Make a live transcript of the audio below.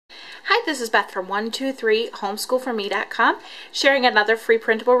Hi, this is Beth from 123homeschoolforme.com, sharing another free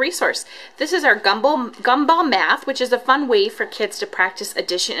printable resource. This is our Gumball Math, which is a fun way for kids to practice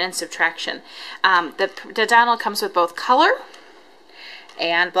addition and subtraction. The download comes with both color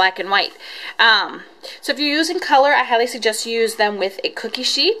and black and white. So if you're using color, I highly suggest you use them with a cookie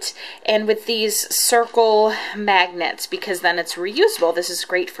sheet and with these circle magnets, because then it's reusable. This is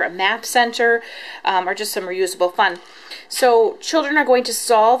great for a math center or just some reusable fun. So children are going to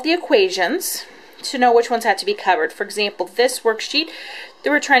solve the equations to know which ones have to be covered. For example, this worksheet, they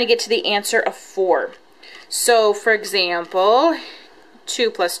were trying to get to the answer of 4. So for example,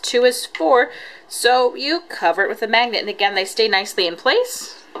 2 plus 2 is 4. So you cover it with a magnet, and again, they stay nicely in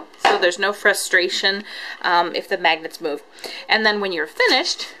place, so there's no frustration if the magnets move. And then when you're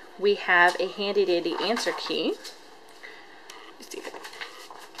finished, we have a handy dandy answer key. Let's see if I can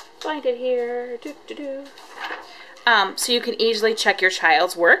find it here. So you can easily check your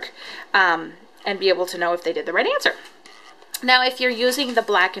child's work and be able to know if they did the right answer. Now, if you're using the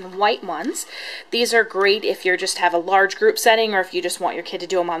black and white ones, these are great if you just have a large group setting, or if you just want your kid to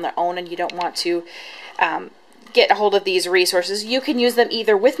do them on their own and you don't want to get a hold of these resources. You can use them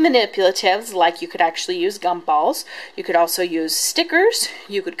either with manipulatives, like you could actually use gumballs. You could also use stickers.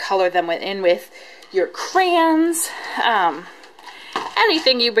 You could color them in with your crayons.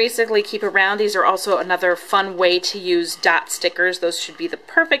 Anything you basically keep around. These are also another fun way to use dot stickers. Those should be the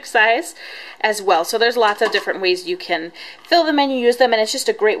perfect size as well. So there's lots of different ways you can fill them and use them, and it's just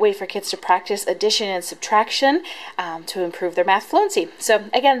a great way for kids to practice addition and subtraction to improve their math fluency. So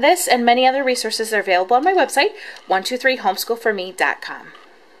again, this and many other resources are available on my website, 123homeschoolforme.com.